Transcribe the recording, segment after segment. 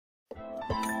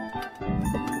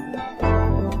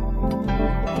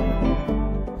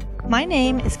My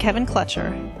name is Kevin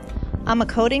Klucher. I'm a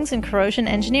coatings and corrosion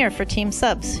engineer for Team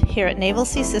Subs here at Naval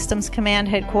Sea Systems Command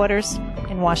Headquarters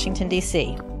in Washington,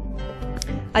 D.C.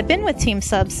 I've been with Team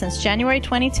Subs since January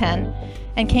 2010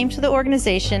 and came to the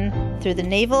organization through the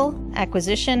Naval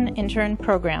Acquisition Intern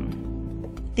Program.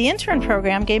 The intern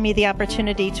program gave me the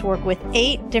opportunity to work with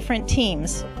 8 different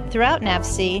teams throughout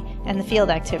NAVSEA and the field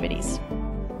activities.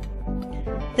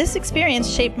 This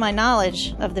experience shaped my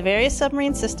knowledge of the various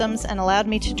submarine systems and allowed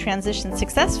me to transition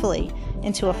successfully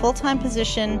into a full-time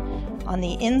position on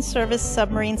the in-service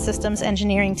submarine systems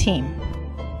engineering team.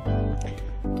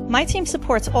 My team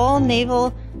supports all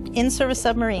naval in-service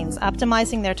submarines,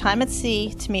 optimizing their time at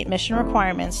sea to meet mission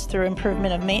requirements through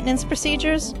improvement of maintenance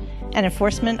procedures and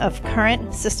enforcement of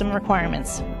current system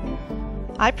requirements.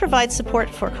 I provide support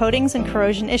for coatings and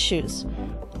corrosion issues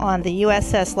on the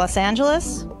USS Los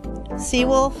Angeles,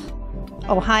 Seawolf,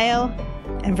 Ohio,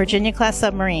 and Virginia-class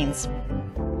submarines.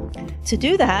 To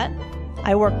do that,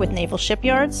 I work with naval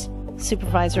shipyards,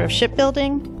 supervisor of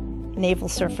shipbuilding, naval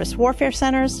surface warfare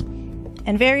centers,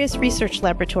 and various research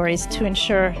laboratories to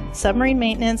ensure submarine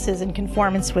maintenance is in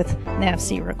conformance with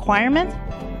NAVSEA requirement,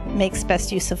 makes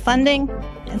best use of funding,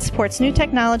 and supports new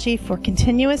technology for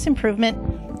continuous improvement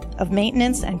of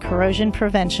maintenance and corrosion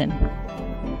prevention.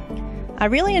 I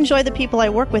really enjoy the people I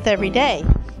work with every day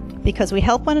because we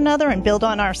help one another and build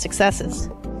on our successes.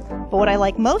 But what I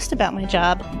like most about my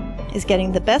job is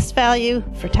getting the best value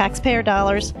for taxpayer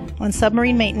dollars on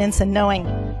submarine maintenance and knowing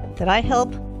that I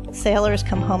help sailors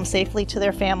come home safely to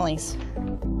their families.